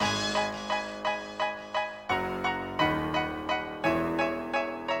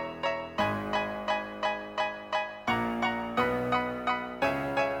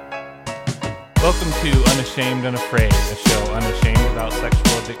Welcome to Unashamed, Unafraid, a show unashamed about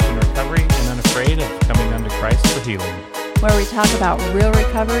sexual addiction recovery and unafraid of coming unto Christ for healing. Where we talk about real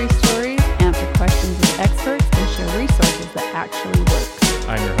recovery stories, answer questions with experts, and share resources that actually work.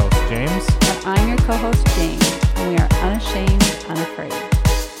 I'm your host, James. And I'm your co-host, Jane, and we are unashamed, unafraid.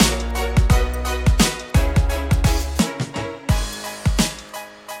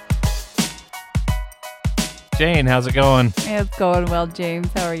 Jane, how's it going? It's going well, James.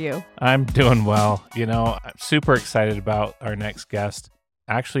 How are you? I'm doing well. You know, I'm super excited about our next guest.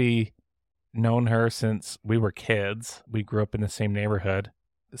 Actually known her since we were kids. We grew up in the same neighborhood.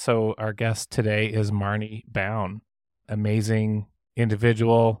 So our guest today is Marni Bown. Amazing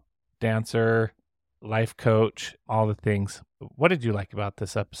individual, dancer, life coach, all the things. What did you like about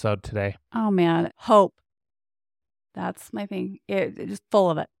this episode today? Oh, man. Hope. That's my thing. It's just full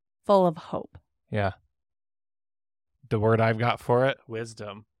of it. Full of hope. Yeah. The word I've got for it,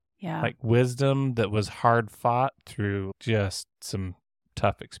 wisdom. Yeah. Like wisdom that was hard fought through just some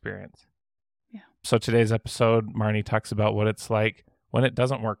tough experience. Yeah. So today's episode, Marni talks about what it's like when it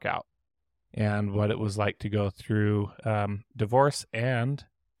doesn't work out and what it was like to go through divorce and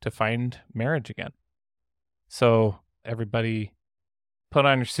to find marriage again. So everybody put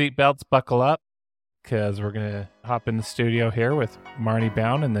on your seatbelts, buckle up, because we're going to hop in the studio here with Marni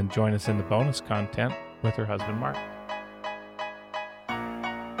Bown and then join us in the bonus content with her husband, Mark.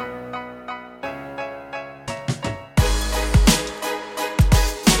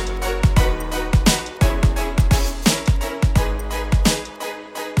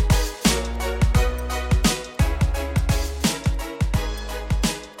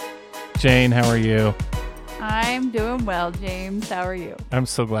 Jane, how are you? I'm doing well, James. How are you? I'm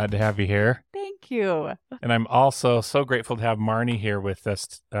so glad to have you here. Thank you. And I'm also so grateful to have Marni here with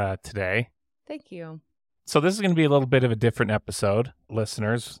us today. Thank you. So this is going to be a little bit of a different episode,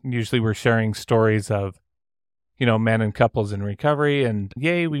 listeners. Usually we're sharing stories of, men and couples in recovery and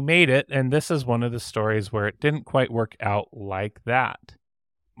yay, we made it. And this is one of the stories where it didn't quite work out like that.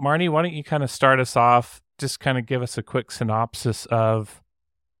 Marni, why don't you kind of start us off, just kind of give us a quick synopsis of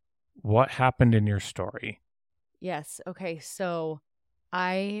what happened in your story? Yes. Okay. So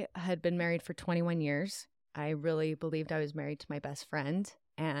I had been married for 21 years. I really believed I was married to my best friend,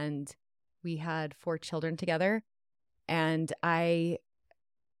 and we had 4 children together. And I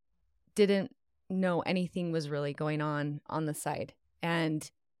didn't know anything was really going on the side. And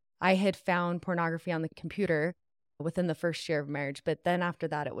I had found pornography on the computer within the first year of marriage. But then after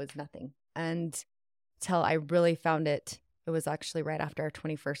that, it was nothing. And till I really found it, it was actually right after our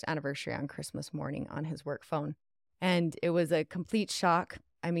 21st anniversary on Christmas morning on his work phone. And it was a complete shock.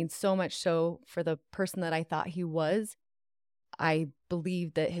 I mean, so much so for the person that I thought he was, I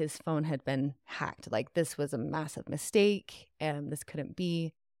believed that his phone had been hacked. Like, this was a massive mistake and this couldn't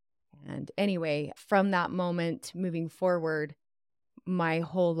be. And anyway, from that moment moving forward, my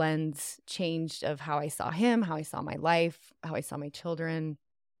whole lens changed of how I saw him, how I saw my life, how I saw my children,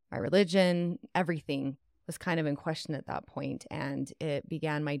 my religion, everything was kind of in question at that point. And it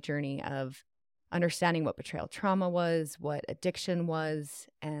began my journey of understanding what betrayal trauma was, what addiction was,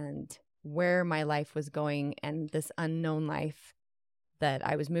 and where my life was going, and this unknown life that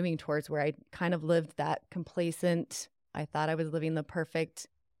I was moving towards, where I kind of lived that complacent, I thought I was living the perfect,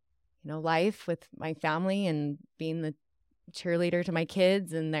 life with my family and being the cheerleader to my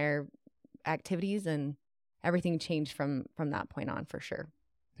kids and their activities, and everything changed from that point on for sure.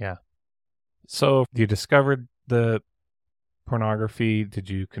 Yeah. So you discovered the pornography. Did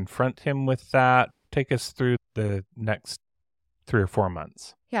you confront him with that? Take us through the next 3 or 4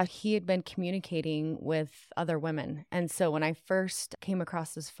 months. Yeah, he had been communicating with other women. And so when I first came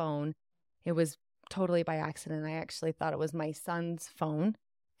across his phone, it was totally by accident. I actually thought it was my son's phone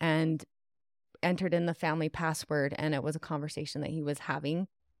and entered in the family password, and it was a conversation that he was having.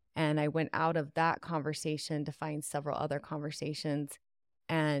 And I went out of that conversation to find several other conversations,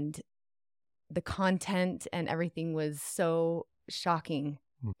 and the content and everything was so shocking.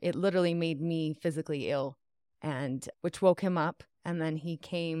 It literally made me physically ill, and which woke him up. And then he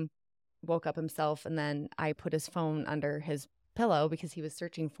woke up himself, and then I put his phone under his pillow because he was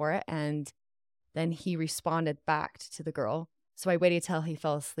searching for it. And then he responded back to the girl. So I waited till he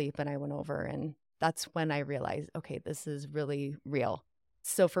fell asleep, and I went over, and that's when I realized, okay, this is really real.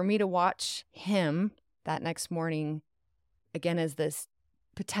 So for me to watch him that next morning, again, as this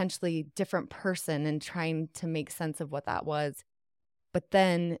potentially different person and trying to make sense of what that was. But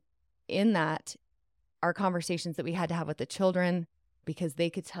then in that, our conversations that we had to have with the children, because they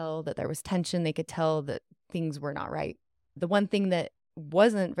could tell that there was tension, they could tell that things were not right. The one thing that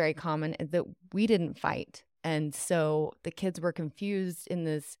wasn't very common is that we didn't fight. And so the kids were confused in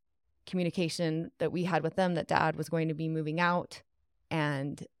this communication that we had with them that Dad was going to be moving out.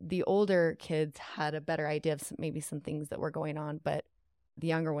 And the older kids had a better idea of maybe some things that were going on, but the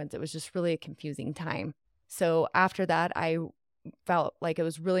younger ones, it was just really a confusing time. So after that, I felt like it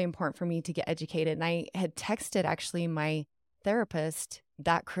was really important for me to get educated. And I had texted actually my therapist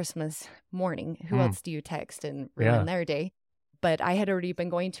that Christmas morning. Who else do you text and ruin their day? But I had already been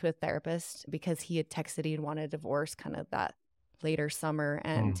going to a therapist because he had texted he wanted a divorce kind of that later summer.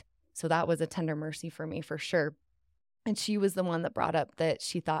 And so that was a tender mercy for me for sure. And she was the one that brought up that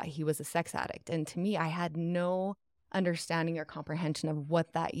she thought he was a sex addict. And to me, I had no understanding or comprehension of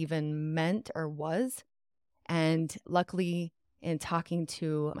what that even meant or was. And luckily, in talking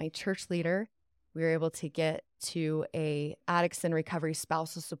to my church leader, we were able to get to a addicts in recovery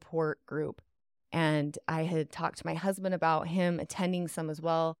spousal support group. And I had talked to my husband about him attending some as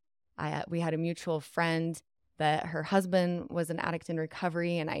well. We had a mutual friend that her husband was an addict in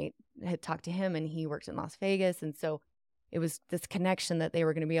recovery, and I had talked to him, and he worked in Las Vegas. And so it was this connection that they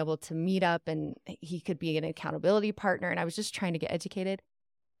were going to be able to meet up, and he could be an accountability partner. And I was just trying to get educated.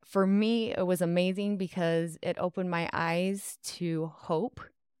 For me, it was amazing because it opened my eyes to hope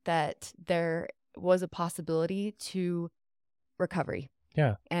that there was a possibility to recovery.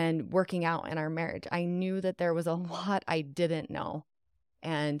 Yeah. And working out in our marriage. I knew that there was a lot I didn't know.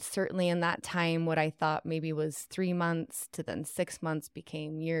 And certainly in that time, what I thought maybe was 3 months to then 6 months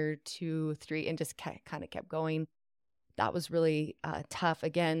became year 2, 3, and just kind of kept going. That was really tough.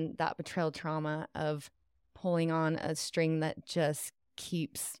 Again, that betrayal trauma of pulling on a string that just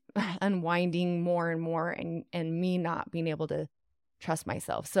keeps unwinding more and more, and me not being able to trust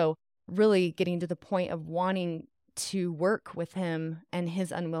myself. So really getting to the point of wanting to work with him and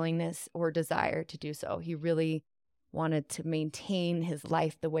his unwillingness or desire to do so. He really wanted to maintain his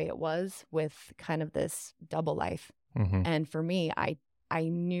life the way it was with kind of this double life. And for me, I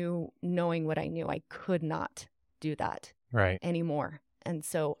knew, knowing what I knew, I could not do that anymore. And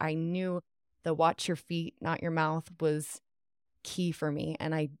so I knew the watch your feet, not your mouth was key for me.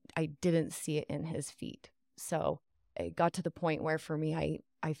 And I didn't see it in his feet. So it got to the point where for me,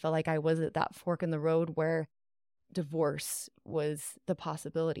 I felt like I was at that fork in the road where divorce was the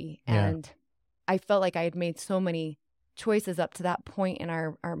possibility. And I felt like I had made so many choices up to that point in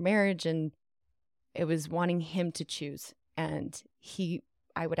our marriage, and it was wanting him to choose. And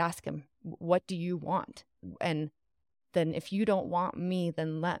I would ask him, what do you want? And then if you don't want me,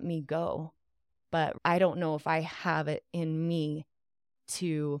 then let me go. But I don't know if I have it in me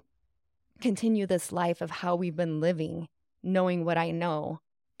to continue this life of how we've been living, knowing what I know.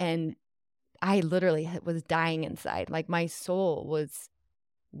 And I literally was dying inside. Like my soul was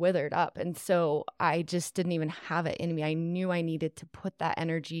withered up. And so I just didn't even have it in me. I knew I needed to put that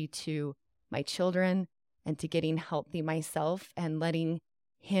energy to my children and to getting healthy myself and letting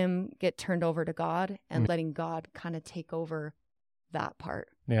him get turned over to God and letting God kind of take over that part.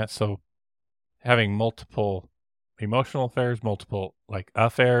 Yeah. So having multiple emotional affairs, multiple like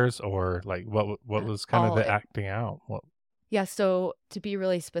affairs, or like what was kind of the acting out? Yeah, so to be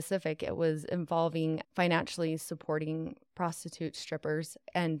really specific, it was involving financially supporting prostitute strippers,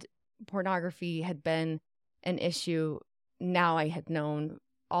 and pornography had been an issue. Now I had known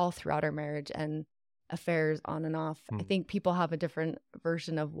all throughout our marriage and affairs on and off. I think people have a different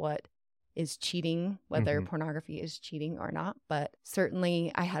version of what is cheating, whether pornography is cheating or not. But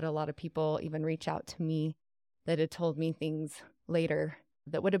certainly I had a lot of people even reach out to me that had told me things later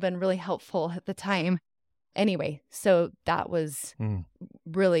that would have been really helpful at the time. Anyway, so that was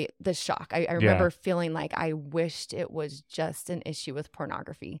really the shock. I remember feeling like I wished it was just an issue with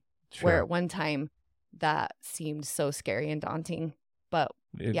pornography, where at one time that seemed so scary and daunting. But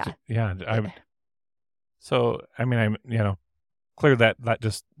So, I mean, I'm clear that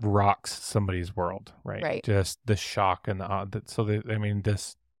just rocks somebody's world, right? Right. Just the shock and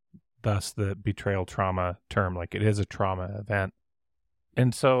thus the betrayal trauma term, like it is a trauma event.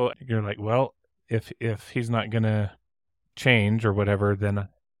 And so you're like, well, if he's not going to change or whatever, then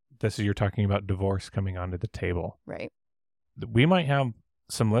you're talking about divorce coming onto the table. Right. We might have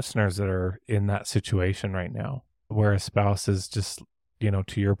some listeners that are in that situation right now where a spouse is just,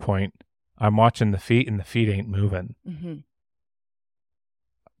 to your point, I'm watching the feet and the feet ain't moving.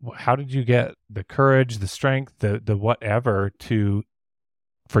 How did you get the courage, the strength, the whatever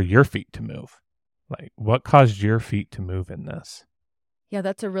for your feet to move? Like, what caused your feet to move in this? Yeah,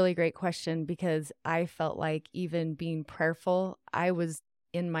 that's a really great question, because I felt like even being prayerful, I was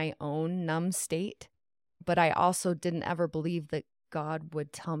in my own numb state, but I also didn't ever believe that God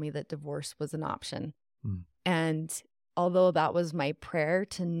would tell me that divorce was an option. And although that was my prayer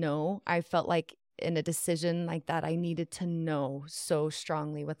to know, I felt like in a decision like that, I needed to know so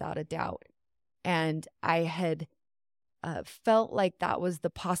strongly without a doubt. And I had felt like that was the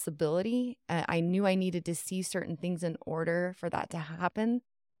possibility. I knew I needed to see certain things in order for that to happen,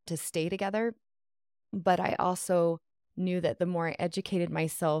 to stay together. But I also knew that the more I educated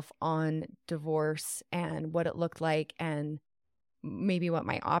myself on divorce and what it looked like and maybe what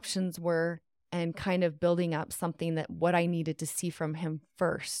my options were, and kind of building up something that what I needed to see from him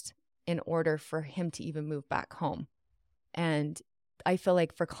first in order for him to even move back home. And I feel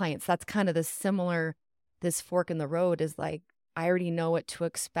like for clients, that's kind of this fork in the road is like, I already know what to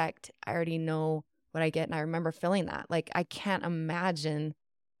expect. I already know what I get. And I remember feeling that. Like, I can't imagine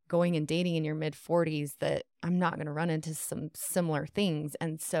going and dating in your mid-40s that I'm not going to run into some similar things.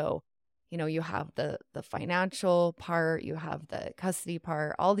 And so, you have the financial part, you have the custody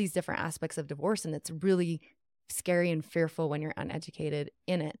part, all these different aspects of divorce. And it's really scary and fearful when you're uneducated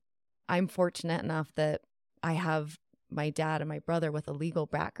in it. I'm fortunate enough that I have my dad and my brother with a legal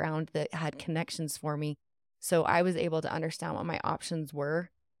background that had connections for me. So I was able to understand what my options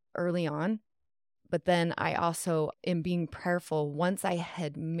were early on. But then I also, in being prayerful, once I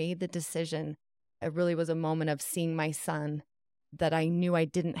had made the decision, it really was a moment of seeing my son, that I knew I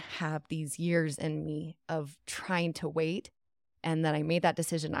didn't have these years in me of trying to wait. And that I made that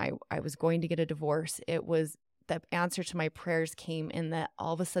decision. I was going to get a divorce. It was the answer to my prayers came in that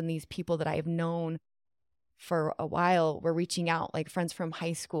all of a sudden these people that I have known for a while were reaching out, like friends from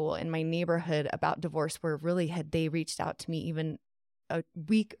high school in my neighborhood about divorce, where really had they reached out to me even a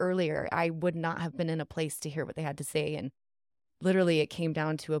week earlier, I would not have been in a place to hear what they had to say. And literally it came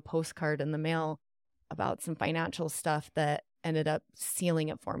down to a postcard in the mail about some financial stuff that ended up sealing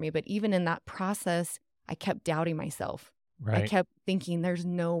it for me. But even in that process, I kept doubting myself. Right. I kept thinking there's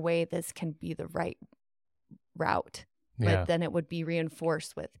no way this can be the right route. Yeah. But then it would be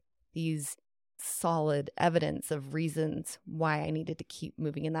reinforced with these solid evidence of reasons why I needed to keep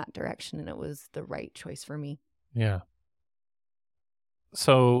moving in that direction. And it was the right choice for me. Yeah.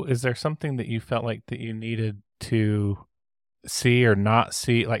 So is there something that you felt like that you needed to see or not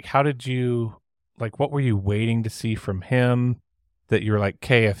see? Like, how did you, like, what were you waiting to see from him that you were like,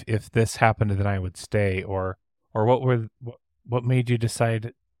 okay, if this happened, then I would stay? Or what made you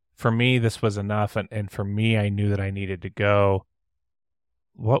decide, for me, this was enough, and for me, I knew that I needed to go?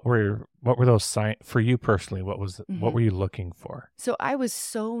 What were those signs for you personally? What were you looking for? So I was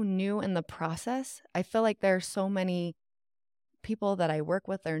so new in the process. I feel like there are so many people that I work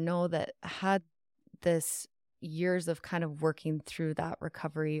with or know that had this years of kind of working through that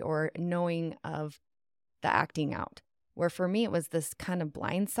recovery or knowing of the acting out, where for me, it was this kind of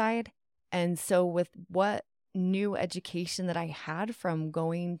blind side. And so with what new education that I had from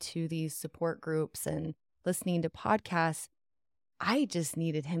going to these support groups and listening to podcasts, I just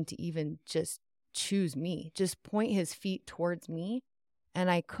needed him to even just choose me, just point his feet towards me.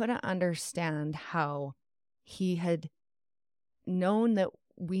 And I couldn't understand how he had known that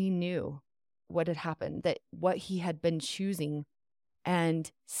we knew what had happened, that what he had been choosing,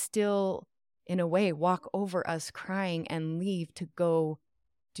 and still, in a way, walk over us crying and leave to go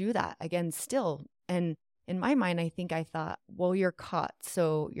do that again still. And in my mind, I think I thought, well, you're caught,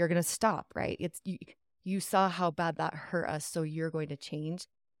 so you're going to stop, right? It's you saw how bad that hurt us, so you're going to change.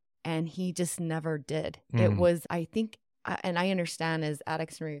 And he just never did. It was, I think, and I understand as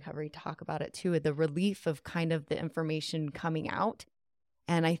addicts in recovery talk about it too, the relief of kind of the information coming out.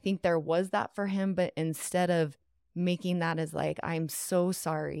 And I think there was that for him, but instead of making that as like, I'm so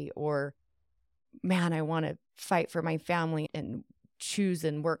sorry, or man, I want to fight for my family and choose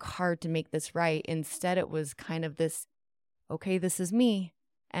and work hard to make this right. Instead, it was kind of this, okay, this is me.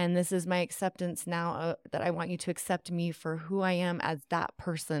 And this is my acceptance now, that I want you to accept me for who I am as that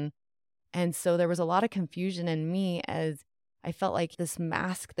person. And so there was a lot of confusion in me as I felt like this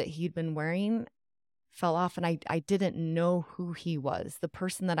mask that he'd been wearing fell off, and I didn't know who he was. The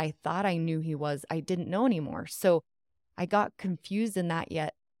person that I thought I knew he was, I didn't know anymore. So I got confused in that,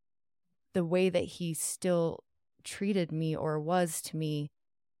 yet the way that he still treated me or was to me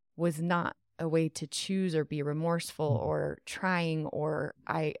was not a way to choose or be remorseful or trying, or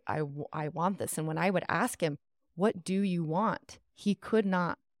I want this. And when I would ask him, what do you want? He could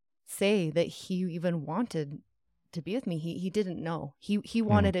not say that he even wanted to be with me. He didn't know. He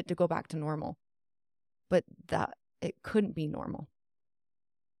wanted it to go back to normal, but that it couldn't be normal.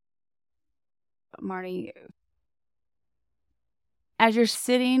 Marni, as you're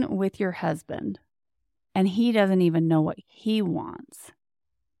sitting with your husband and he doesn't even know what he wants,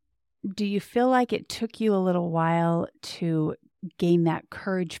 do you feel like it took you a little while to gain that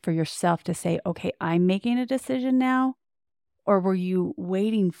courage for yourself to say, okay, I'm making a decision now? Or were you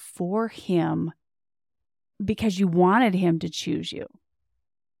waiting for him because you wanted him to choose you.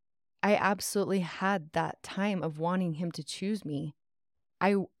 I absolutely had that time of wanting him to choose me.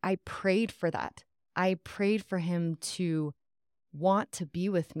 I prayed for that. I prayed for him to want to be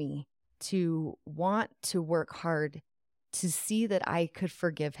with me, to want to work hard, to see that I could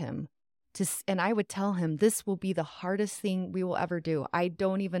forgive him. And I would tell him, this will be the hardest thing we will ever do. I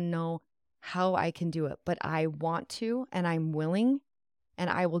don't even know how I can do it, but I want to, and I'm willing, and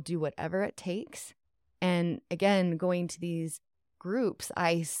I will do whatever it takes. And again, going to these groups,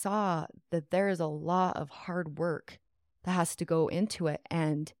 I saw that there is a lot of hard work that has to go into it.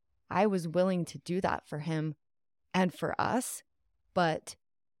 And I was willing to do that for him and for us. But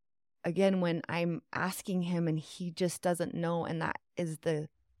again, when I'm asking him and he just doesn't know, and that is the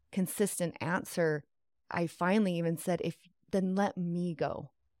consistent answer, I finally even said, then let me go.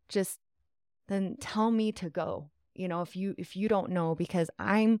 Just then tell me to go. If you don't know, because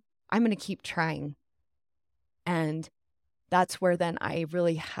I'm going to keep trying. And that's where then I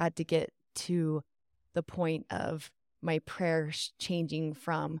really had to get to the point of my prayer changing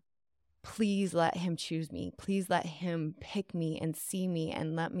from, please let him choose me. Please let him pick me and see me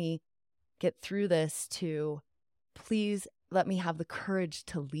and let me get through this, to please let me have the courage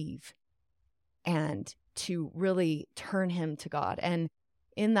to leave and to really turn him to God. And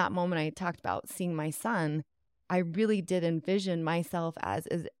in that moment, I talked about seeing my son. I really did envision myself as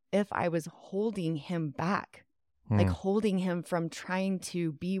if I was holding him back, like holding him from trying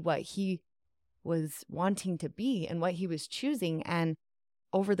to be what he was wanting to be and what he was choosing, and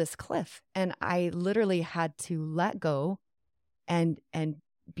over this cliff. And I literally had to let go and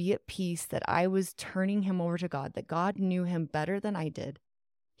be at peace that I was turning him over to God, that God knew him better than I did.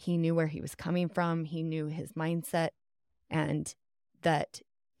 He knew where he was coming from. He knew his mindset. And that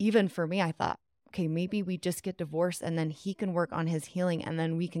even for me, I thought, okay, maybe we just get divorced and then he can work on his healing and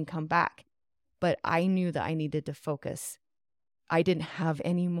then we can come back. But I knew that I needed to focus. I didn't have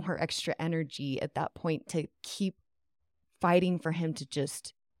any more extra energy at that point to keep fighting for him to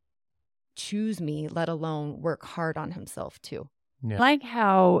just choose me, let alone work hard on himself too. Yeah. I like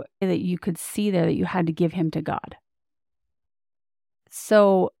how that you could see there that you had to give him to God.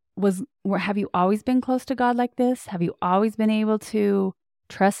 So have you always been close to God like this? Have you always been able to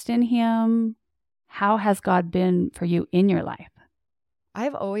trust in him? How has God been for you in your life?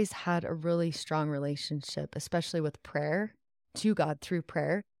 I've always had a really strong relationship, especially with prayer, to God through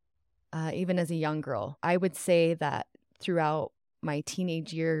prayer, even as a young girl. I would say that throughout my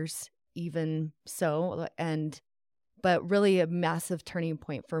teenage years, even so, but really a massive turning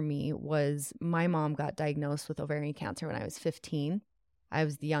point for me was my mom got diagnosed with ovarian cancer when I was 15. I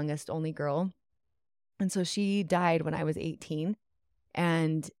was the youngest, only girl. And so she died when I was 18.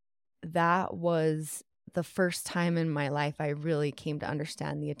 And that was the first time in my life I really came to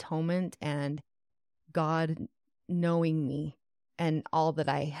understand the atonement and God knowing me and all that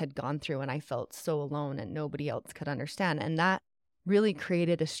I had gone through. And I felt so alone and nobody else could understand. And that really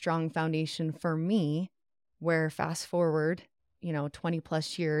created a strong foundation for me, where fast forward, 20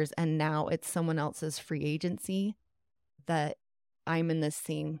 plus years, and now it's someone else's free agency, that I'm in this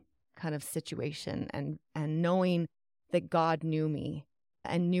same kind of situation, and knowing that God knew me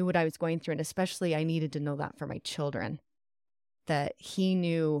and knew what I was going through. And especially I needed to know that for my children, that he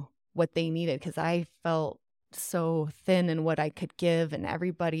knew what they needed, because I felt so thin in what I could give, and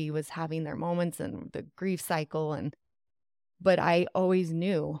everybody was having their moments and the grief cycle. But I always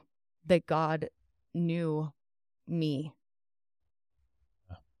knew that God knew me.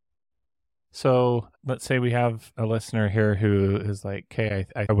 So let's say we have a listener here who is like, okay,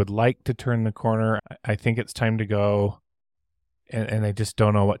 I would like to turn the corner. I think it's time to go. And they just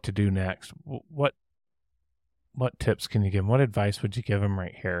don't know what to do next. What tips can you give them? What advice would you give them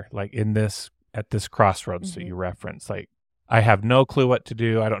right here? Like at this crossroads that you referenced, like, I have no clue what to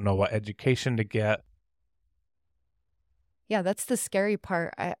do. I don't know what education to get. Yeah, that's the scary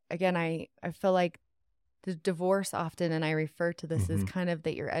part. I feel like the divorce often, and I refer to this as kind of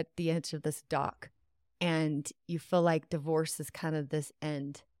that you're at the edge of this dock and you feel like divorce is kind of this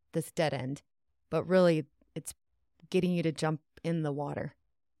dead end, but really it's getting you to jump in the water.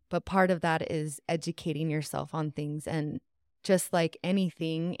 But part of that is educating yourself on things. And just like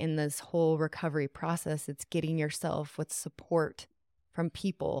anything in this whole recovery process, it's getting yourself with support from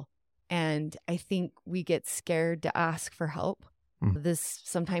people. And I think we get scared to ask for help.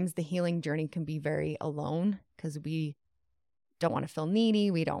 Sometimes the healing journey can be very alone, because we don't want to feel needy.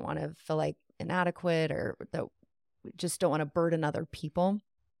 We don't want to feel like inadequate, or that we just don't want to burden other people.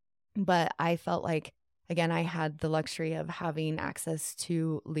 But I felt like, again, I had the luxury of having access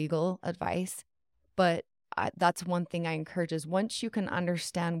to legal advice. But that's one thing I encourage is, once you can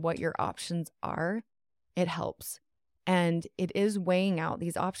understand what your options are, it helps. And it is weighing out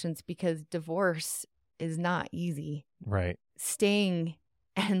these options because divorce is not easy. Right. Staying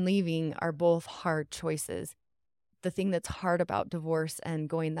and leaving are both hard choices. The thing that's hard about divorce and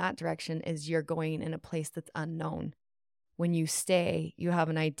going that direction is you're going in a place that's unknown. When you stay, you have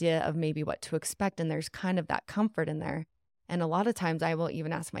an idea of maybe what to expect, and there's kind of that comfort in there. And a lot of times I will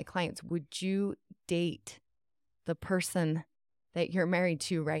even ask my clients, would you date the person that you're married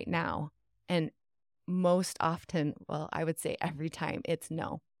to right now? And most often, well, I would say every time, it's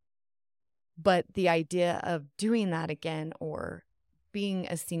no. But the idea of doing that again, or being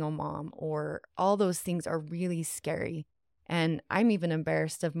a single mom, or all those things are really scary. And I'm even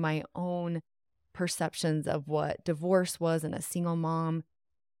embarrassed of my own perceptions of what divorce was and a single mom.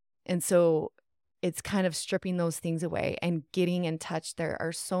 And so it's kind of stripping those things away and getting in touch. There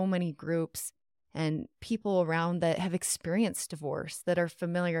are so many groups and people around that have experienced divorce that are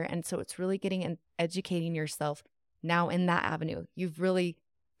familiar. And so it's really getting and educating yourself now in that avenue. You've really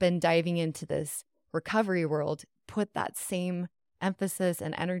been diving into this recovery world, put that same emphasis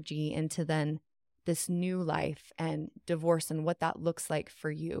and energy into then this new life and divorce and what that looks like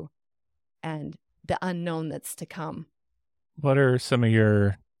for you and the unknown that's to come. What are some of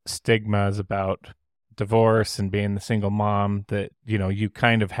your stigmas about divorce and being the single mom that, you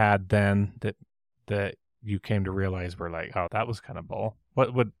kind of had then that you came to realize were like, oh, that was kind of bull?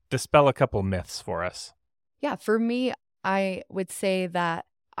 What would dispel a couple myths for us? Yeah, for me, I would say that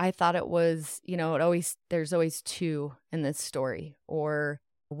I thought it was, there's always two in this story, or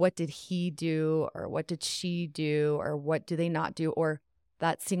what did he do, or what did she do, or what do they not do, or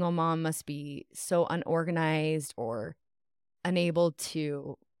that single mom must be so unorganized or unable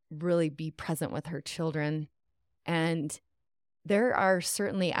to really be present with her children. And there are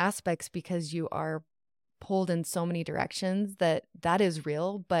certainly aspects, because you are pulled in so many directions, that is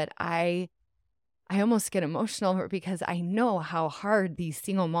real. But I almost get emotional because I know how hard these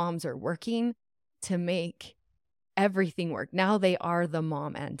single moms are working to make everything work. Now they are the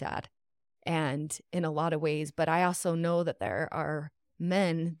mom and dad, and in a lot of ways. But I also know that there are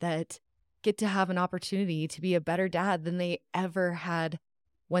men that get to have an opportunity to be a better dad than they ever had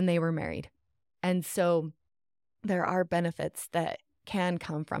when they were married. And so there are benefits that can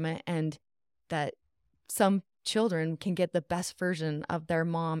come from it, and that some children can get the best version of their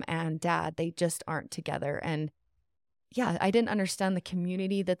mom and dad. They just aren't together. And yeah, I didn't understand the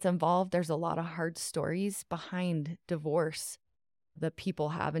community that's involved. There's a lot of hard stories behind divorce that people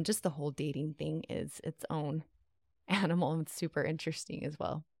have, and just the whole dating thing is its own animal and super interesting as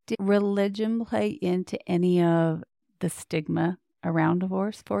well. Did religion play into any of the stigma around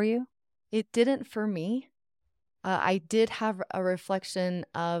divorce for you? It didn't for me. I did have a reflection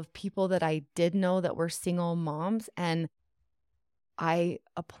of people that I did know that were single moms, and I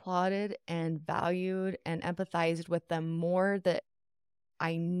applauded and valued and empathized with them more, that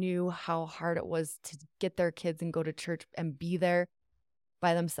I knew how hard it was to get their kids and go to church and be there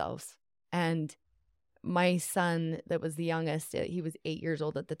by themselves. And my son, that was the youngest, he was 8 years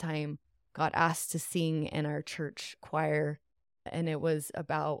old at the time, got asked to sing in our church choir, and it was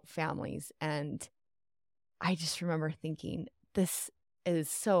about families. And I just remember thinking, this is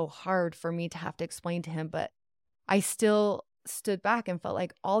so hard for me to have to explain to him, but I still stood back and felt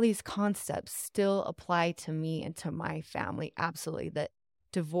like all these concepts still apply to me and to my family. Absolutely. That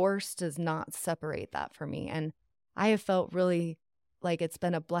divorce does not separate that for me. And I have felt really like it's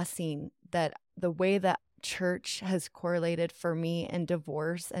been a blessing that the way that church has correlated for me in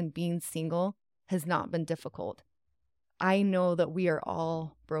divorce and being single has not been difficult. I know that we are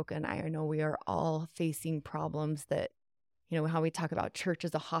all broken. I know we are all facing problems that, how we talk about church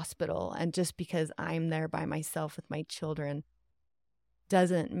as a hospital. And just because I'm there by myself with my children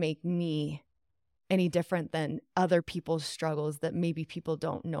doesn't make me any different than other people's struggles that maybe people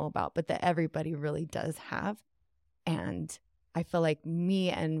don't know about, but that everybody really does have. And I feel like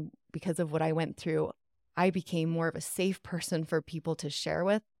me, and because of what I went through, I became more of a safe person for people to share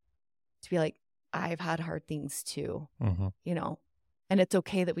with, to be like, I've had hard things too, and it's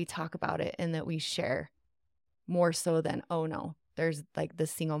okay that we talk about it and that we share, more so than, oh no, there's like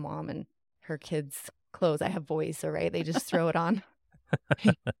this single mom and her kids' clothes. I have boys, so right, they just throw it on.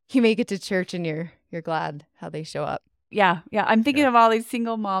 You make it to church and you're glad how they show up. Yeah. I'm thinking of all these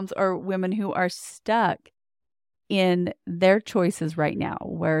single moms or women who are stuck in their choices right now,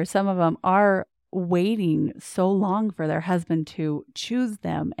 where some of them are waiting so long for their husband to choose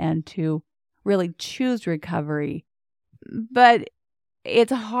them and to really choose recovery. But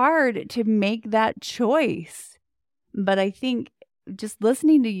it's hard to make that choice. But I think just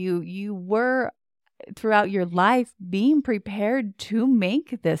listening to you, you were throughout your life being prepared to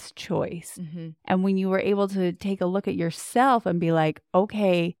make this choice. Mm-hmm. And when you were able to take a look at yourself and be like,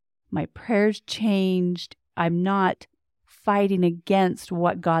 okay, my prayers changed. I'm not fighting against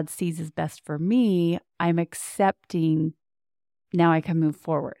what God sees as best for me. I'm accepting. Now I can move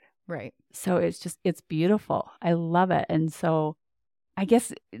forward. Right. So it's beautiful. I love it. And so I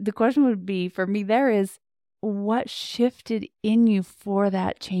guess the question would be for me there is, what shifted in you for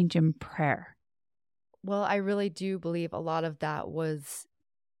that change in prayer? Well, I really do believe a lot of that was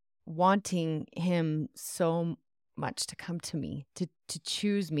wanting him so much to come to me, to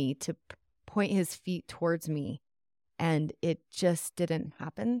choose me, to point his feet towards me. And it just didn't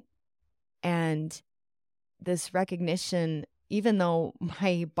happen. And this recognition, even though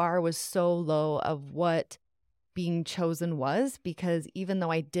my bar was so low of what being chosen was, because even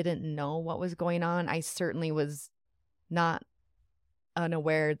though I didn't know what was going on, I certainly was not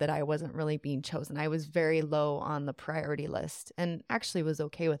unaware that I wasn't really being chosen. I was very low on the priority list and actually was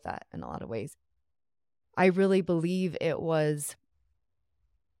okay with that in a lot of ways. I really believe it was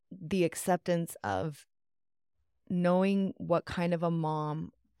the acceptance of knowing what kind of a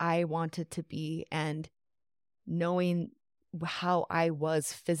mom I wanted to be and knowing how I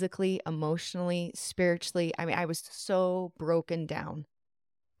was physically, emotionally, spiritually. I mean, I was so broken down.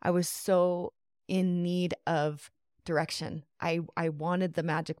 I was so in need of direction. I wanted the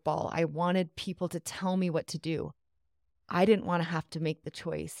magic ball. I wanted people to tell me what to do. I didn't want to have to make the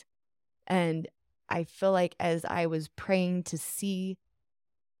choice. And I feel like as I was praying to see,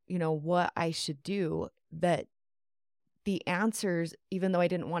 what I should do, that the answers, even though I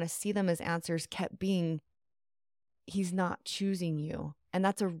didn't want to see them as answers, kept being, he's not choosing you. And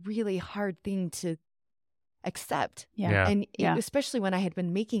that's a really hard thing to accept. Yeah. And Yeah. especially when I had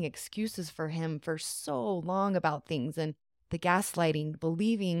been making excuses for him for so long about things and the gaslighting,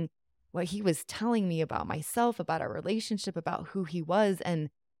 believing what he was telling me about myself, about our relationship, about who he was. And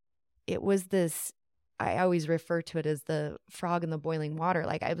it was this, I always refer to it as the frog in the boiling water.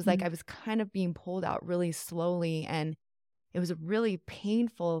 Like I was Mm-hmm. I was kind of being pulled out really slowly, and it was a really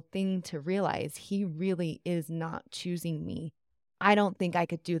painful thing to realize he really is not choosing me. I don't think I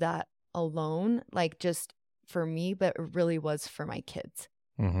could do that alone, like just for me, but it really was for my kids.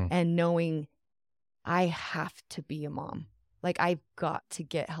 Mm-hmm. And knowing I have to be a mom. Like I've got to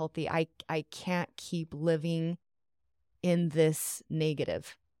get healthy. I can't keep living in this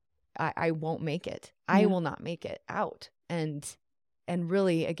negative. I won't make it. I Yeah. will not make it out. And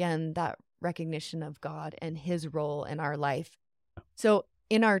really, again, that recognition of God and his role in our life. So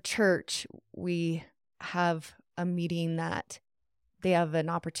in our church, we have a meeting that they have an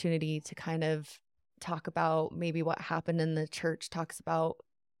opportunity to kind of talk about maybe what happened in the church, talks about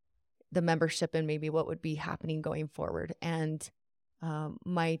the membership and maybe what would be happening going forward. And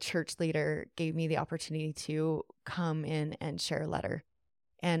my church leader gave me the opportunity to come in and share a letter.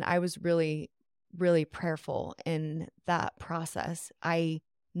 And I was really, really prayerful in that process. I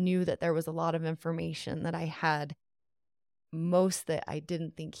knew that there was a lot of information that I had, most that I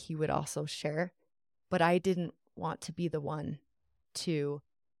didn't think he would also share, but I didn't want to be the one to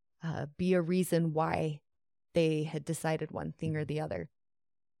be a reason why they had decided one thing or the other.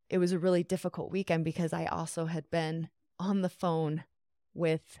 It was a really difficult weekend because I also had been on the phone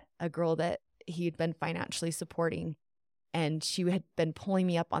with a girl that he had been financially supporting, and she had been pulling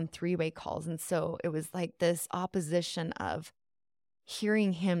me up on three-way calls. And so it was like this opposition of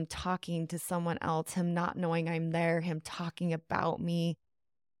hearing him talking to someone else, him not knowing I'm there, him talking about me,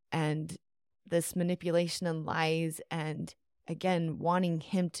 and this manipulation and lies, and again, wanting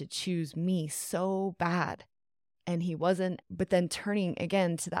him to choose me so bad. And he wasn't, but then turning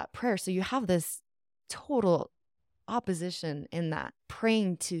again to that prayer. So you have this total opposition in that,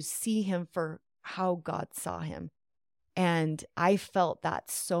 praying to see him for how God saw him. And I felt that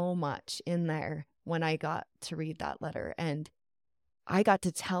so much in there when I got to read that letter. And I got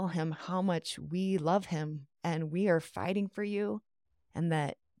to tell him how much we love him and we are fighting for you, and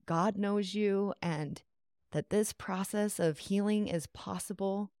that God knows you, and that this process of healing is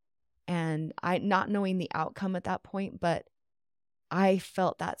possible. And I, not knowing the outcome at that point, but I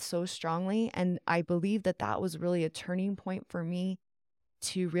felt that so strongly. And I believe that that was really a turning point for me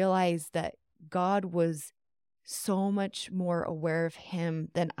to realize that God was so much more aware of him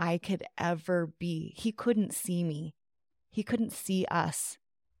than I could ever be. He couldn't see me. He couldn't see us.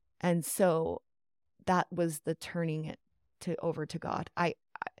 And so that was the turning it over to God. I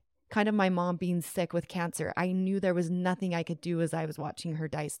kind of my mom being sick with cancer. I knew there was nothing I could do as I was watching her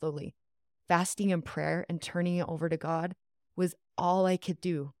die slowly. Fasting and prayer and turning it over to God was all I could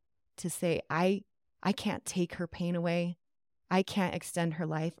do to say, I can't take her pain away. I can't extend her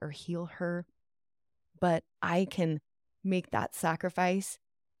life or heal her. but I can make that sacrifice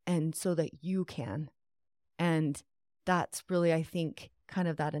and so that you can. And that's really, I think, kind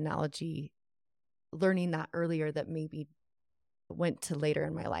of that analogy, learning that earlier that maybe went to later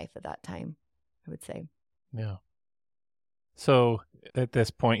in my life at that time, I would say. Yeah. So at this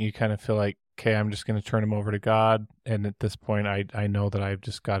point, you kind of feel like, okay, I'm just going to turn him over to God. And at this point, I know that I've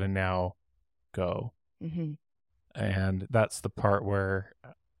just got to now go. Mm-hmm. And that's the part where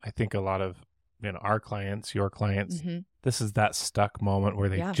I think a lot of, our clients, your clients, Mm-hmm. this is that stuck moment where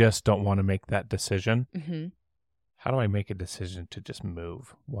they Yeah. just don't want to make that decision. Mm-hmm. How do I make a decision to just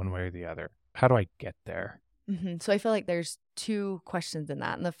move one way or the other? How do I get there? Mm-hmm. So I feel like there's two questions in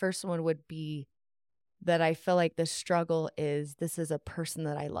that. And the first one would be that I feel like the struggle is, this is a person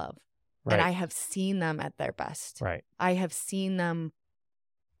that I love. Right. And I have seen them at their best. Right. I have seen them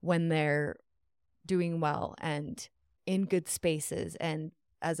when they're doing well and in good spaces and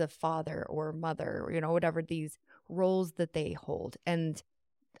as a father or mother, whatever these roles that they hold. And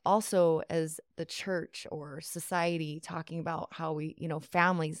also as the church or society talking about how we,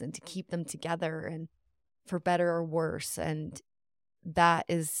 families and to keep them together and for better or worse. And that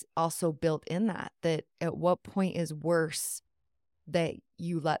is also built in that at what point is worse that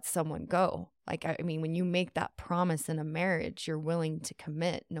you let someone go. Like, I mean, when you make that promise in a marriage, you're willing to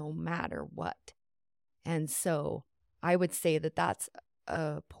commit no matter what. And so I would say that that's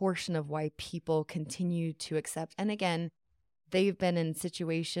a portion of why people continue to accept. And again, they've been in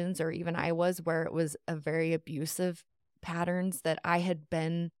situations, or even I was, where it was a very abusive patterns that I had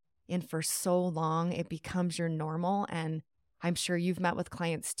been in for so long, it becomes your normal. And I'm sure you've met with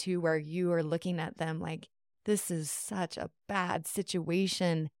clients too, where you are looking at them like, this is such a bad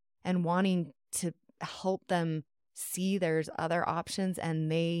situation, and wanting to help them see there's other options,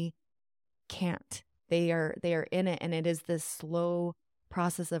 and they can't. They are in it, and it is this slow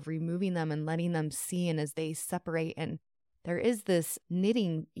process of removing them and letting them see. And as they separate, and there is this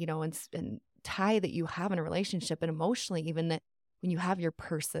knitting, and tie that you have in a relationship, and emotionally, even that when you have your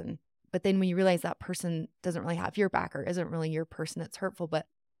person, but then when you realize that person doesn't really have your back or isn't really your person, it's hurtful, but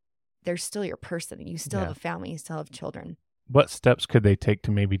they're still your person, and you still have a family, you still have children. What steps could they take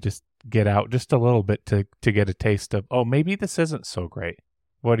to maybe just get out just a little bit to get a taste of, oh, maybe this isn't so great?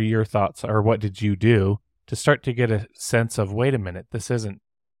 What are your thoughts, or what did you do to start to get a sense of, wait a minute, this isn't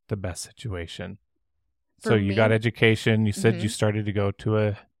the best situation? So you got education. You said you started to go to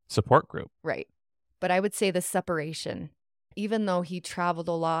a support group. Right. But I would say the separation, even though he traveled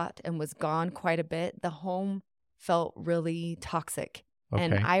a lot and was gone quite a bit, the home felt really toxic. Okay.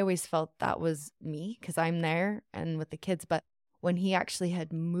 And I always felt that was me because I'm there and with the kids. But when he actually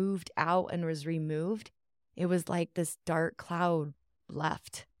had moved out and was removed, it was like this dark cloud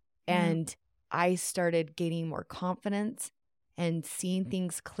left. And I started gaining more confidence and seeing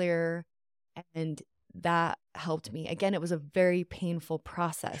things clearer. And that helped me. Again, it was a very painful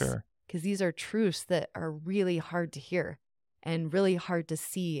process. Sure. Because these are truths that are really hard to hear and really hard to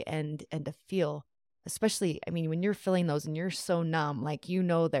see and to feel. Especially, I mean, when you're feeling those and you're so numb, like,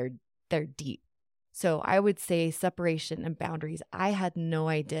 they're deep. So I would say separation and boundaries. I had no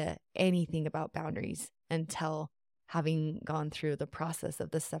idea anything about boundaries until having gone through the process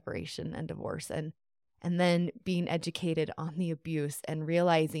of the separation and divorce, and then being educated on the abuse and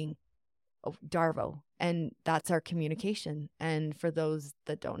realizing DARVO, and that's our communication. And for those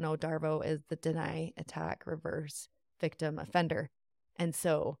that don't know, DARVO is the deny, attack, reverse, victim, offender. And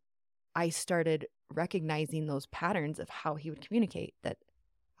so I started recognizing those patterns of how he would communicate, that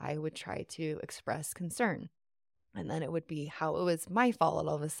I would try to express concern, and then it would be how it was my fault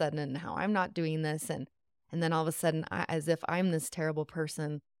all of a sudden, and how I'm not doing this, and then all of a sudden as if I'm this terrible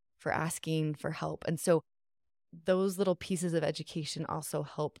person for asking for help. And so those little pieces of education also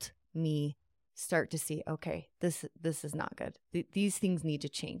helped me start to see, okay, this is not good. These things need to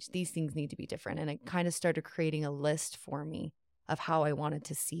change. These things need to be different. And it kind of started creating a list for me of how I wanted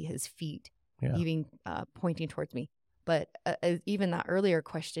to see his feet, even pointing towards me. But even that earlier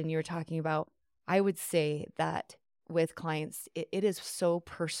question you were talking about, I would say that with clients, it is so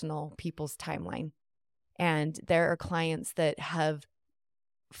personal, people's timeline. And there are clients that have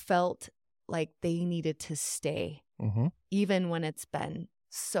felt like they needed to stay, even when it's been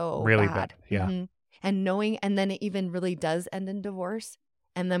so really bad. Yeah. And knowing, and then it even really does end in divorce,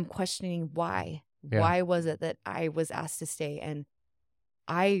 and them questioning why. Why was it that I was asked to stay? And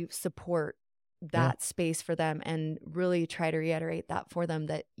I support that space for them, and really try to reiterate that for them,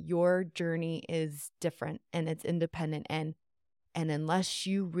 that your journey is different and it's independent. And unless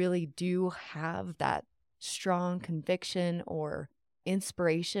you really do have that strong conviction or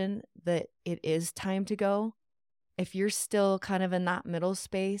inspiration that it is time to go, if you're still kind of in that middle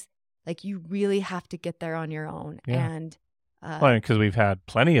space, Like you really have to get there on your own. Yeah. And Well, because we've had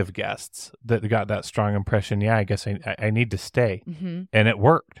plenty of guests that got that strong impression. Yeah, I guess I need to stay, mhm. and it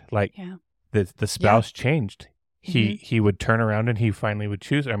worked. Like Yeah. the spouse changed. He would turn around and he finally would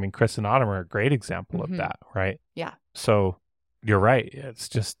choose. I mean, Chris and Autumn are a great example of that, right? Yeah. So you're right. It's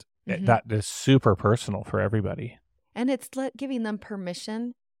just that is super personal for everybody. And it's giving them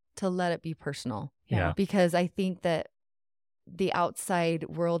permission to let it be personal. Yeah. Because I think that the outside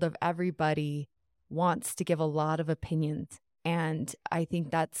world of everybody wants to give a lot of opinions. And I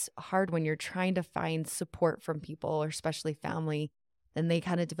think that's hard when you're trying to find support from people, or especially family. Then they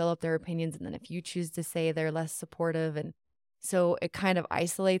kind of develop their opinions. And then if you choose to say they're less supportive, and so it kind of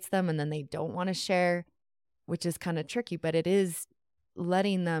isolates them, and then they don't want to share, which is kind of tricky. But it is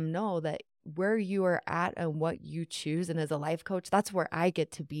letting them know that where you are at and what you choose. And as a life coach, that's where I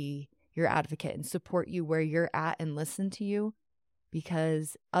get to be your advocate and support you where you're at and listen to you,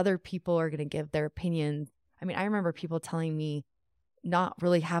 because other people are going to give their opinions. I mean, I remember people telling me, not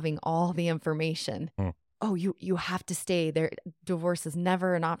really having all the information. Oh, you have to stay there. Divorce is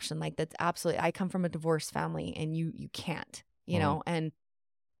never an option. Like that's absolutely, I come from a divorced family and you can't, you know, and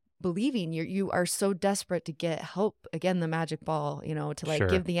believing you are so desperate to get help, again, the magic ball, you know, to like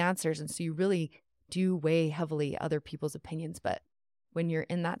give the answers. And so you really do weigh heavily other people's opinions. But when you're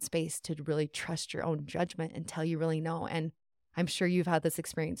in that space to really trust your own judgment until you really know. And I'm sure you've had this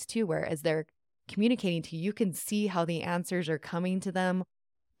experience too, where as they're communicating to you, you can see how the answers are coming to them,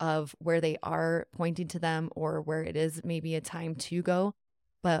 of where they are pointing to them, or where it is maybe a time to go.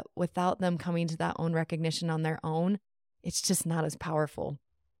 But without them coming to that own recognition on their own, it's just not as powerful.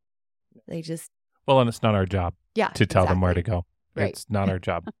 They just... Well, and it's not our job to tell them where to go. Right. It's not our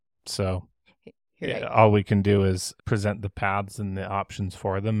job. So right. all we can do is present the paths and the options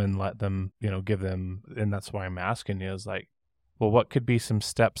for them and let them, you know, give them. And that's why I'm asking you is like, well, what could be some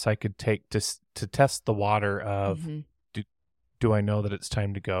steps I could take to test the water of, do I know that it's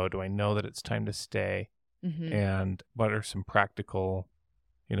time to go? Do I know that it's time to stay? And what are some practical,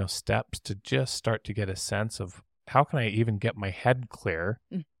 you know, steps to just start to get a sense of how can I even get my head clear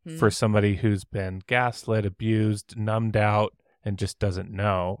for somebody who's been gaslit, abused, numbed out, and just doesn't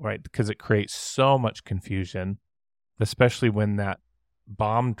know, right? Because it creates so much confusion, especially when that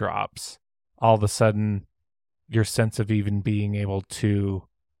bomb drops. All of a sudden, your sense of even being able to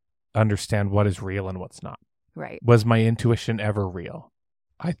understand what is real and what's not. Right. Was my intuition ever real?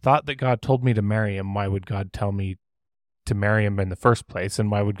 I thought that God told me to marry him. Why would God tell me to marry him in the first place? And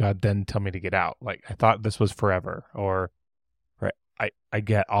why would God then tell me to get out? Like, I thought this was forever. Or, right, I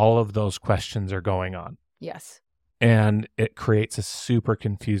get all of those questions are going on. Yes. And it creates a super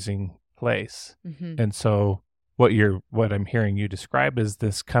confusing place. And so what I'm hearing you describe is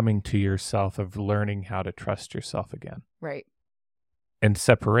this coming to yourself of learning how to trust yourself again. Right. And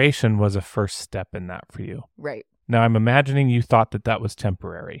separation was a first step in that for you. Right. Now, I'm imagining you thought that was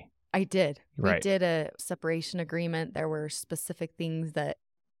temporary. I did. Right. We did a separation agreement. There were specific things that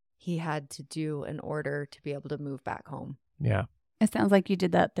he had to do in order to be able to move back home. Yeah. It sounds like you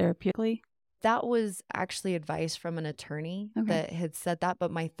did that therapeutically. That was actually advice from an attorney that had said that,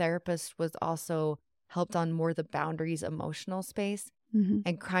 but my therapist was also helped on more the boundaries emotional space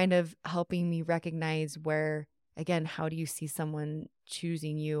and kind of helping me recognize where, again, how do you see someone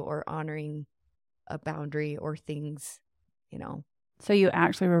choosing you or honoring a boundary or things, you know? So you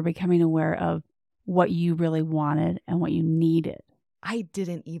actually were becoming aware of what you really wanted and what you needed. I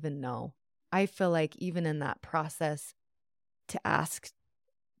didn't even know. I feel like even in that process to ask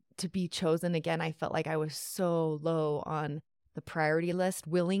to be chosen again, I felt like I was so low on the priority list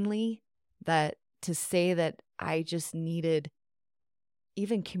willingly that to say that I just needed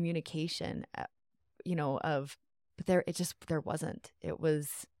even communication, you know, but there wasn't. There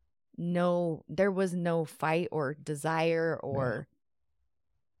was no fight or desire or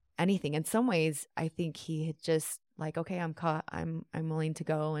anything. In some ways, I think he had just like, okay, I'm caught. I'm willing to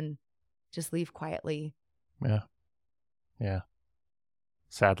go and just leave quietly. Yeah. Yeah.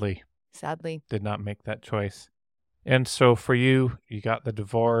 Sadly. Did not make that choice. And so for you got the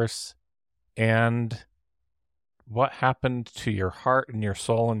divorce, and what happened to your heart and your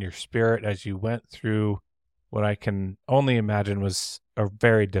soul and your spirit as you went through what I can only imagine was a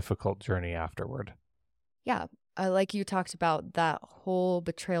very difficult journey afterward? Yeah. Like you talked about, that whole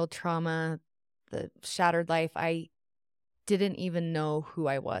betrayal trauma, the shattered life, I didn't even know who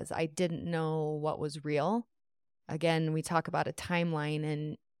I was. I didn't know what was real. Again, we talk about a timeline,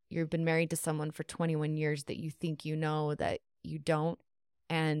 and you've been married to someone for 21 years that you think you know that you don't.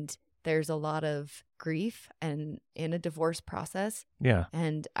 And there's a lot of grief and in a divorce process. Yeah.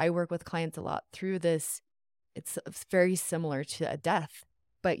 And I work with clients a lot through this. It's very similar to a death.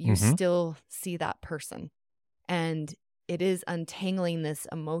 but you Mhm. still see that person. And it is untangling this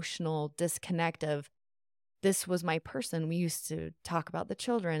emotional disconnect of, this was my person. We used to talk about the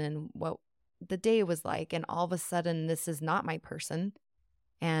children and what the day was like. And all of a sudden, this is not my person.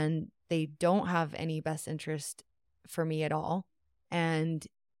 And they don't have any best interest for me at all. And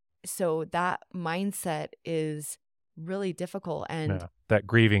so that mindset is really difficult. And Yeah. That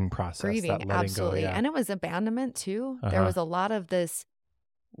grieving process, grieving, that letting absolutely. go. Yeah. And it was abandonment too. There Uh-huh. was a lot of this,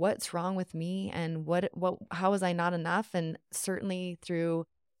 what's wrong with me, and how was I not enough? And certainly through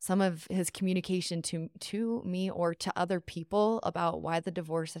some of his communication to me or to other people about why the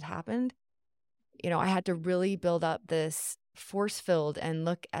divorce had happened, I had to really build up this force-filled and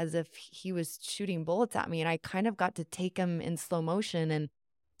look as if he was shooting bullets at me. And I kind of got to take him in slow motion. And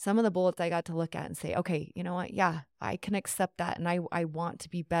some of the bullets I got to look at and say, okay, you know what? Yeah, I can accept that. And I want to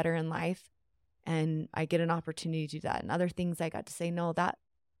be better in life. And I get an opportunity to do that. And other things I got to say, no,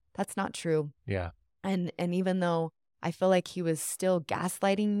 that's not true. Yeah. And even though I feel like he was still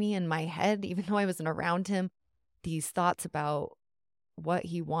gaslighting me in my head, even though I wasn't around him, these thoughts about what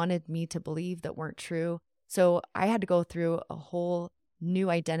he wanted me to believe that weren't true. So I had to go through a whole new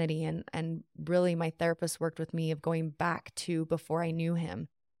identity, and really my therapist worked with me of going back to before I knew him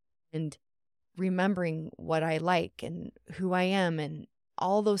and remembering what I like and who I am and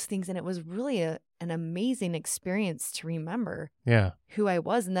all those things. And it was really an amazing experience to remember Yeah. who I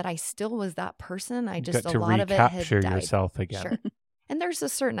was and that I still was that person. I You just, got a to lot of it had recapture died. yourself again. Sure. And there's a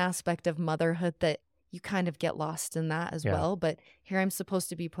certain aspect of motherhood that you kind of get lost in that as Yeah. well. But here I'm supposed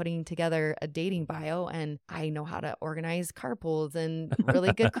to be putting together a dating bio, and I know how to organize carpools and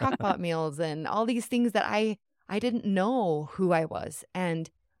really good crockpot meals and all these things that I didn't know who I was. And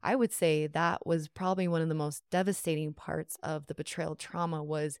I would say that was probably one of the most devastating parts of the betrayal trauma,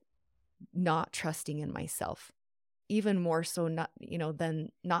 was not trusting in myself. Even more so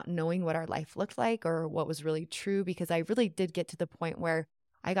than not knowing what our life looked like or what was really true, because I really did get to the point where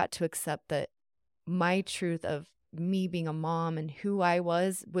I got to accept that my truth of me being a mom and who I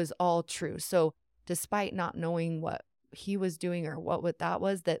was all true. So despite not knowing what he was doing or what that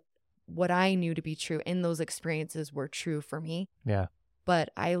was, that what I knew to be true in those experiences were true for me. Yeah. But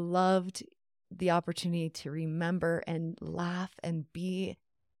I loved the opportunity to remember and laugh and be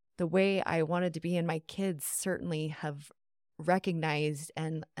the way I wanted to be. And my kids certainly have recognized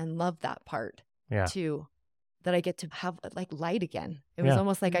and loved that part Yeah. too, that I get to have like light again. It was Yeah.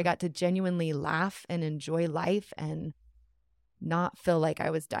 almost like I got to genuinely laugh and enjoy life and not feel like I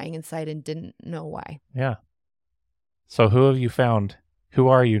was dying inside and didn't know why. Yeah. So who have you found? Who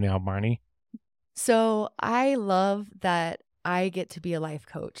are you now, Marni? So I love that I get to be a life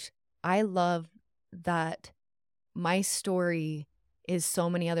coach. I love that my story is so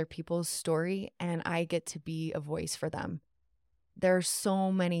many other people's story, and I get to be a voice for them. There are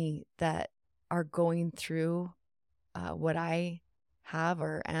so many that are going through what I have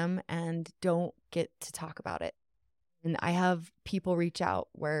or am and don't get to talk about it. And I have people reach out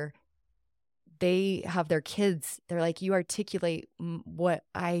where they have their kids. They're like, you articulate what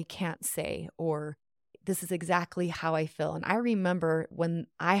I can't say, or this is exactly how I feel. And I remember when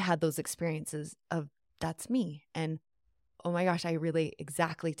I had those experiences of, that's me. And oh my gosh, I relate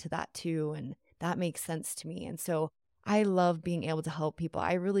exactly to that too. And that makes sense to me. And so I love being able to help people.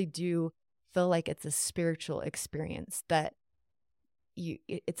 I really do feel like it's a spiritual experience that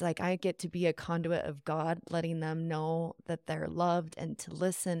it's like I get to be a conduit of God, letting them know that they're loved, and to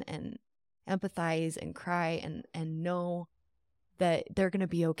listen and empathize and cry and know that they're going to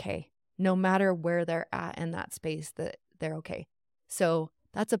be okay, no matter where they're at in that space, that they're okay. So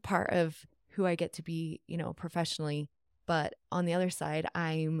that's a part of who I get to be, professionally. But on the other side,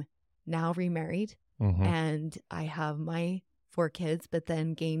 I'm now remarried, Mm-hmm. and I have my 4 kids, but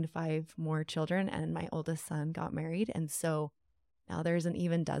then gained 5 more children, and my oldest son got married. And so now there's an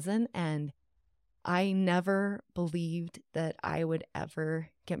even dozen. And I never believed that I would ever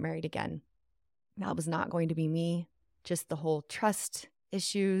get married again. That was not going to be me. Just the whole trust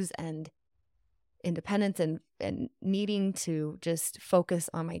issues and independence and needing to just focus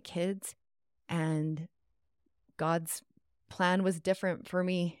on my kids. And God's plan was different for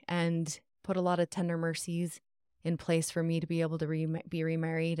me and put a lot of tender mercies in place for me to be able to be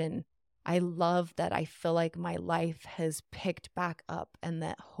remarried. And I love that I feel like my life has picked back up and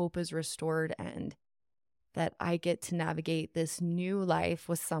that hope is restored, and that I get to navigate this new life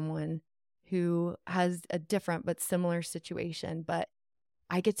with someone who has a different but similar situation. But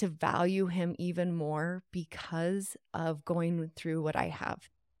I get to value him even more because of going through what I have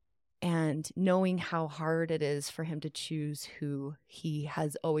and knowing how hard it is for him to choose who he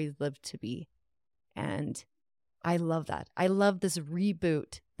has always lived to be. And I love that. I love this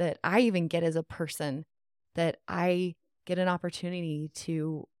reboot that I even get as a person, that I get an opportunity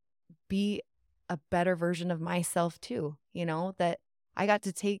to be a better version of myself too, that I got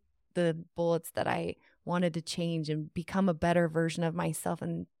to take the bullets that I wanted to change and become a better version of myself.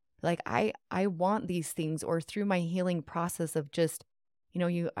 And like, I want these things, or through my healing process of just,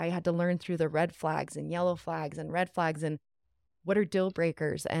 I had to learn through the red flags and yellow flags and red flags and what are deal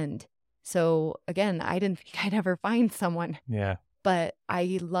breakers. And so again, I didn't think I'd ever find someone. Yeah. But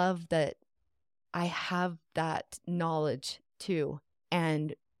I love that I have that knowledge too.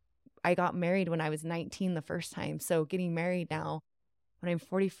 And I got married when I was 19 the first time. So getting married now when I'm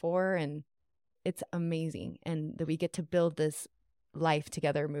 44, and it's amazing. And that we get to build this life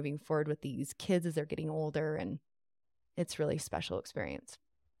together moving forward with these kids as they're getting older. And it's really special experience.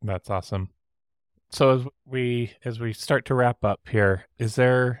 That's awesome. So as we start to wrap up here, is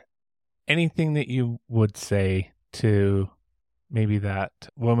there anything that you would say to maybe that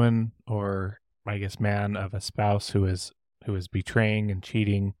woman, or I guess man, of a spouse who is betraying and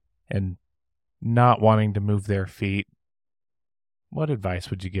cheating and not wanting to move their feet? What advice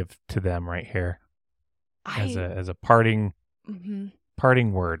would you give to them right here as a parting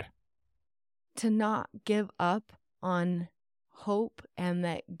word? To not give up on hope, and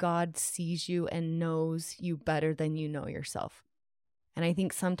that God sees you and knows you better than you know yourself. And I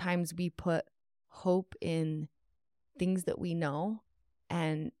think sometimes we put hope in things that we know,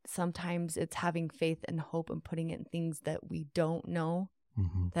 and sometimes it's having faith and hope and putting it in things that we don't know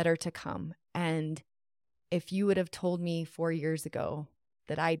that are to come. And if you would have told me 4 years ago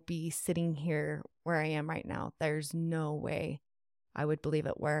that I'd be sitting here where I am right now, there's no way I would believe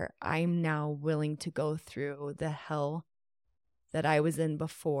it, where I'm now willing to go through the hell that I was in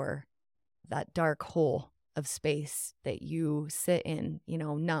before, that dark hole of space that you sit in,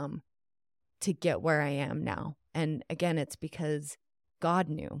 numb, to get where I am now. And again, it's because God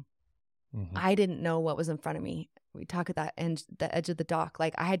knew. I didn't know what was in front of me. We talk at that end, the edge of the dock,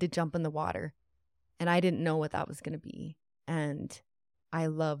 like I had to jump in the water, and I didn't know what that was going to be. And I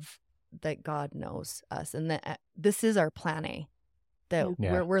love that God knows us, and that this is our plan A, that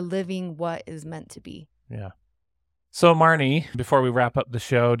we're living what is meant to be. Yeah. So Marni, before we wrap up the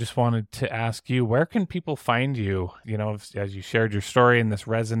show, just wanted to ask you, where can people find you? As you shared your story and this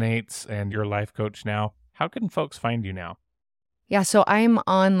resonates, and you're a life coach now, how can folks find you now? Yeah, so I'm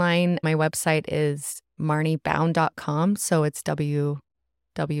online. My website is marnibown.com. So it's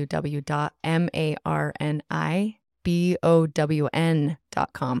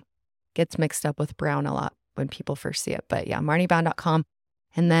www.marnibown.com. Gets mixed up with Brown a lot when people first see it. But yeah, marnibown.com.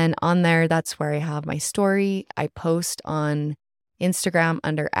 And then on there, that's where I have my story. I post on Instagram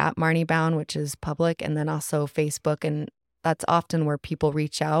under @MarniBown, which is public, and then also Facebook. And that's often where people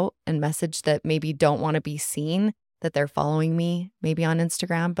reach out and message that maybe don't want to be seen, that they're following me maybe on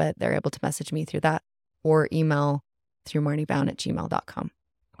Instagram, but they're able to message me through that, or email through marnibown@gmail.com.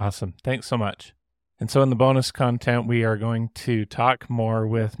 Awesome. Thanks so much. And so in the bonus content, we are going to talk more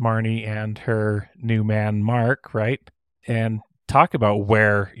with Marni and her new man, Mark, right? And talk about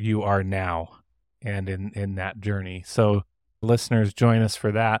where you are now and in that journey. So listeners, join us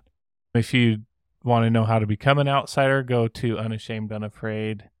for that. If you want to know how to become an outsider, go to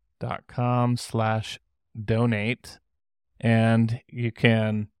unashamedunafraid.com/donate, and you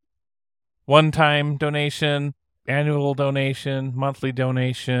can one-time donation, annual donation, monthly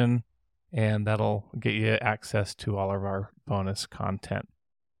donation, and that'll get you access to all of our bonus content.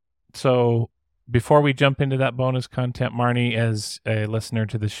 So before we jump into that bonus content, Marni, as a listener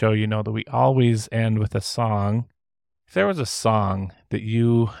to the show, you know that we always end with a song. If there was a song that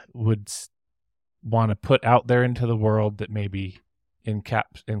you would want to put out there into the world that maybe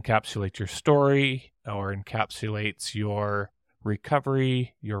encapsulates your story or encapsulates your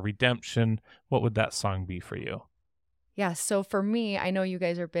recovery, your redemption, what would that song be for you? Yeah, so for me, I know you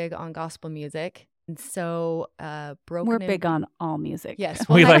guys are big on gospel music. And so We're big on all music. Yes.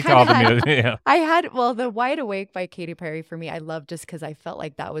 We like all the music. Yeah. The Wide Awake by Katy Perry for me, I love, just because I felt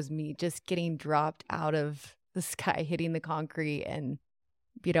like that was me just getting dropped out of the sky, hitting the concrete, and,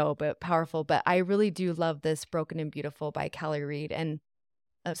 but powerful. But I really do love this Broken and Beautiful by Callie Reed. And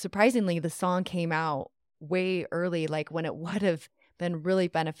surprisingly, the song came out way early, like when it would have been really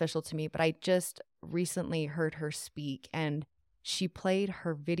beneficial to me. But I just recently heard her speak, and she played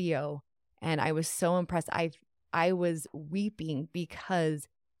her video, and I was so impressed. I was weeping because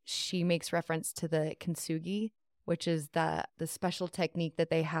she makes reference to the kintsugi, which is the special technique that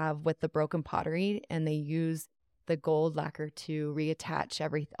they have with the broken pottery, and they use the gold lacquer to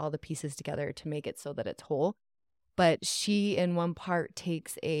reattach all the pieces together to make it so that it's whole. But she, in one part,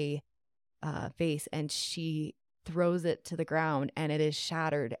 takes a vase, and she throws it to the ground and it is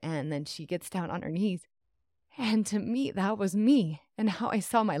shattered. And then she gets down on her knees. And to me, that was me and how I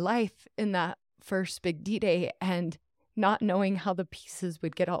saw my life in that first big D-Day and not knowing how the pieces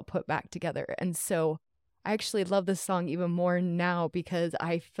would get all put back together. And so I actually love this song even more now because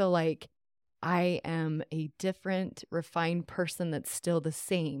I feel like I am a different, refined person that's still the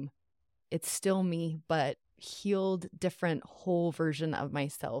same. It's still me, but healed, different, whole version of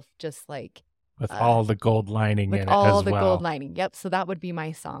myself, just like with all the gold lining in it as well. With all the gold lining. Yep. So that would be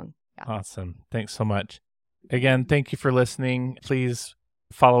my song. Yeah. Awesome. Thanks so much. Again, thank you for listening. Please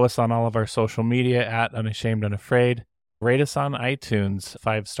follow us on all of our social media at Unashamed Unafraid. Rate us on iTunes,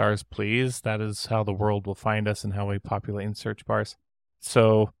 5 stars, please. That is how the world will find us and how we populate in search bars.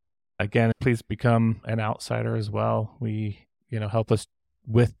 So again, please become an outsider as well. Help us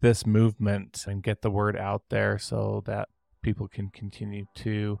with this movement and get the word out there so that people can continue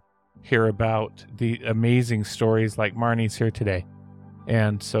to hear about the amazing stories like Marni's here today.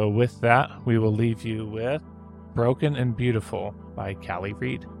 And so with that, we will leave you with Broken and Beautiful by Callie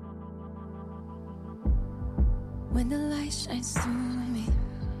Reed. When the light shines through me,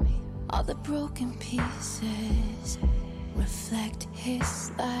 all the broken pieces reflect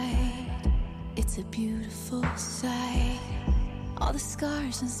his light. It's a beautiful sight. All the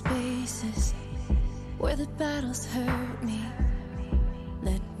scars and spaces where the battles hurt me,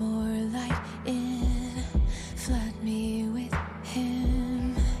 let more light in, flood me with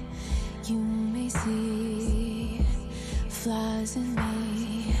him. You may see flaws in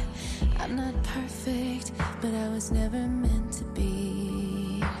me. I'm not perfect, but I was never meant to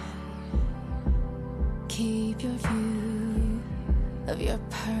be. Keep your view of your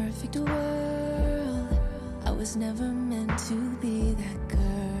perfect world. I was never meant to be that girl.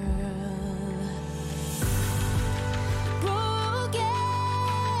 Broken,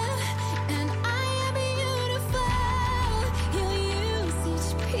 and I am beautiful. He'll use each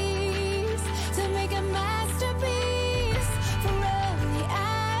piece to make a masterpiece. From the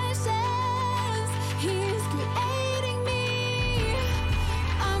ashes, he's creating me.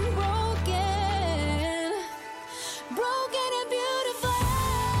 I'm broken, broken and beautiful.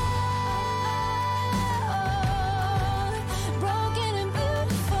 Broken and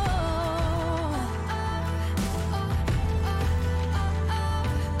beautiful.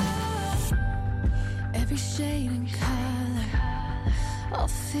 Every shade and color all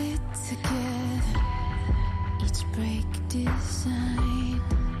fit together. Each break designed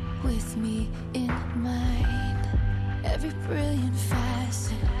with me in mind. Every brilliant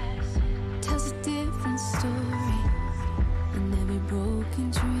facet tells a different story. In every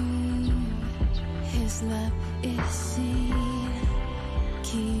broken dream, his love is seen.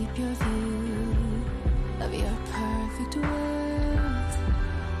 Keep your view of your perfect world.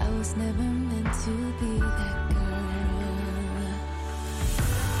 I was never meant to be that girl.